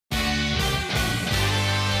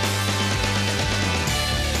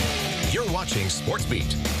watching Sports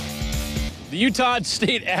Beat. The Utah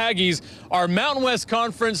State Aggies are Mountain West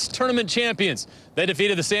Conference tournament champions. They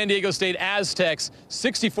defeated the San Diego State Aztecs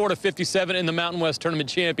 64-57 in the Mountain West Tournament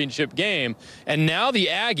Championship game. And now the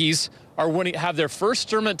Aggies are have their first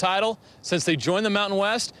tournament title since they joined the Mountain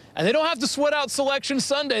West. And they don't have to sweat out Selection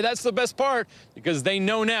Sunday. That's the best part, because they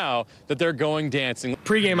know now that they're going dancing.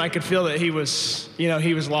 Pre-game, I could feel that he was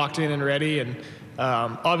locked in and ready. And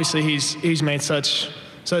obviously he's made such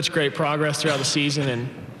great progress throughout the season, and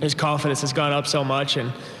his confidence has gone up so much.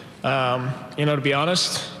 And, to be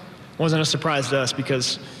honest, wasn't a surprise to us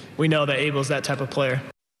because we know that Abel's that type of player.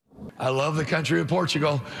 I love the country of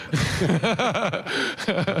Portugal.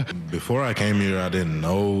 Before I came here, I didn't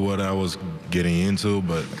know what I was getting into,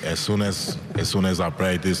 but as soon as I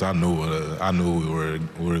practiced, I knew we were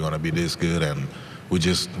going to be this good, and we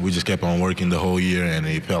just kept on working the whole year, and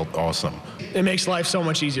it felt awesome. It makes life so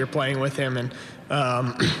much easier playing with him, and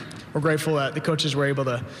we're grateful that the coaches were able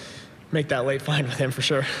to make that late find with him for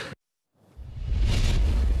sure.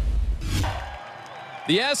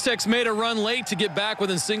 The Aztecs made a run late to get back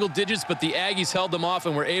within single digits, but the Aggies held them off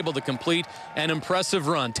and were able to complete an impressive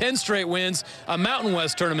run. 10 straight wins, a Mountain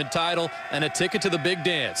West tournament title, and a ticket to the big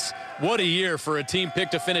dance. What a year for a team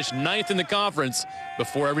picked to finish 9th in the conference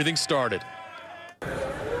before everything started.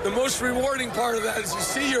 The most rewarding part of that is you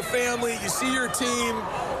see your family, you see your team,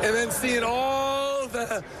 and then seeing all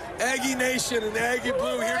the Aggie Nation and Aggie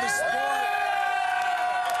Blue here to support.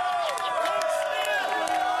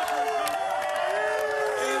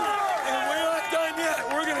 And we're not done yet.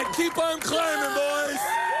 We're going to keep on climbing, boys.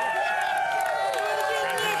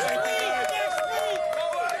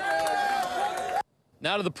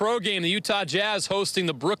 Now to the pro game. The Utah Jazz hosting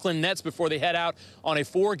the Brooklyn Nets before they head out on a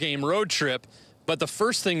 4-game road trip. But the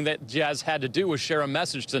first thing that Jazz had to do was share a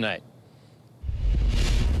message tonight.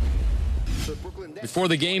 Before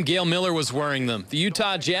the game, Gail Miller was wearing them. The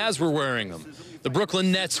Utah Jazz were wearing them. The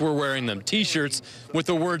Brooklyn Nets were wearing them. T-shirts with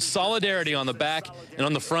the word solidarity on the back, and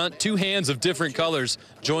on the front, 2 hands of different colors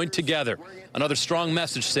joined together. Another strong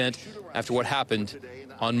message sent after what happened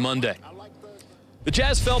on Monday. The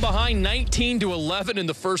Jazz fell behind 19-11 in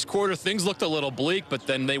the first quarter. Things looked a little bleak, but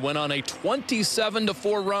then they went on a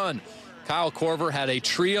 27-4 run. Kyle Korver had a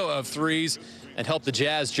trio of threes and helped the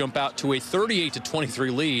Jazz jump out to a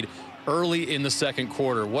 38-23 lead early in the second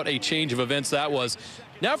quarter. What a change of events that was.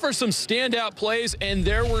 Now for some standout plays, and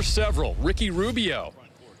there were several. Ricky Rubio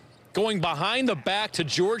going behind the back to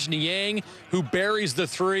George Niang, who buries the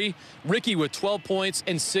three. Ricky with 12 points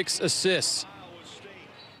and 6 assists.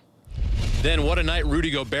 Then what a night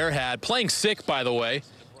Rudy Gobert had. Playing sick, by the way.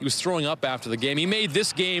 He was throwing up after the game. He made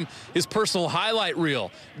this game his personal highlight reel.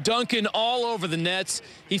 Dunking all over the Nets.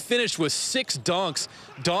 He finished with 6 dunks.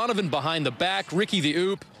 Donovan behind the back. Ricky the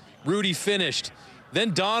oop. Rudy finished.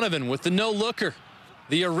 Then Donovan with the no-looker.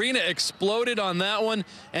 The arena exploded on that one.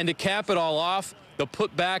 And to cap it all off, the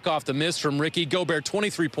putback off the miss from Ricky. Gobert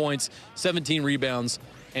 23 points, 17 rebounds,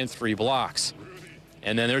 and 3 blocks.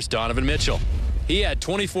 And then there's Donovan Mitchell. He had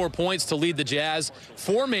 24 points to lead the Jazz,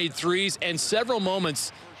 4 made threes, and several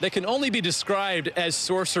moments that can only be described as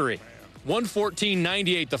sorcery.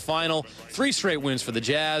 114-98 the final, 3 straight wins for the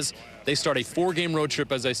Jazz. They start a 4-game road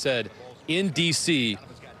trip, as I said, in D.C.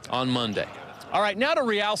 on Monday. All right, now to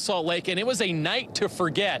Real Salt Lake, and it was a night to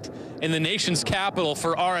forget in the nation's capital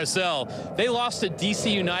for RSL. They lost to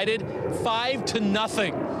D.C. United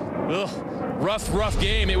 5-0. Ugh. Rough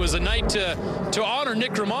game. It was a night to honor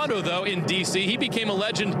Nick Raimondo, though, in D.C. He became a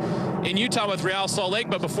legend in Utah with Real Salt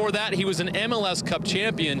Lake, but before that, he was an MLS Cup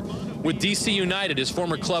champion with D.C. United, his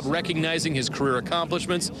former club recognizing his career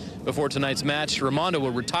accomplishments. Before tonight's match, Raimondo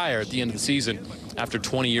will retire at the end of the season after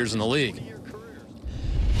 20 years in the league.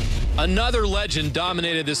 Another legend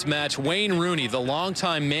dominated this match, Wayne Rooney, the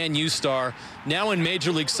longtime Man U star, now in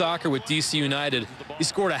Major League Soccer with D.C. United. He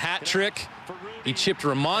scored a hat trick. He chipped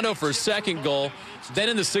Raimondo for his second goal. Then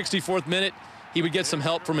in the 64th minute, he would get some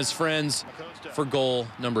help from his friends for goal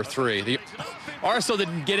number 3. The RSL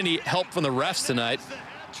didn't get any help from the refs tonight.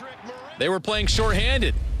 They were playing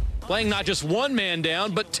shorthanded, playing not just 1 man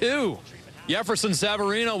down, but 2. Jefferson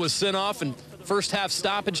Savarino was sent off in first half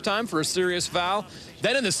stoppage time for a serious foul.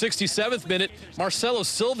 Then in the 67th minute, Marcelo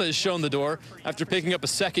Silva is shown the door after picking up a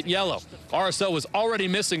second yellow. RSL was already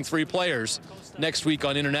missing 3 players. Next week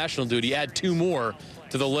on international duty, add 2 more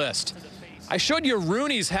to the list. I showed you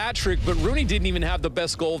Rooney's hat trick, but Rooney didn't even have the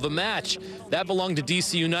best goal of the match. That belonged to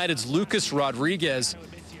D.C. United's Lucas Rodriguez.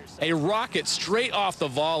 A rocket straight off the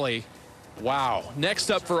volley. Wow. Next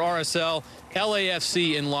up for RSL,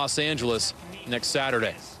 LAFC in Los Angeles next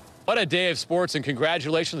Saturday. What a day of sports, and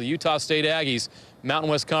congratulations to the Utah State Aggies Mountain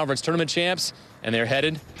West Conference tournament champs, and they're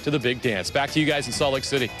headed to the big dance. Back to you guys in Salt Lake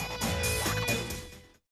City.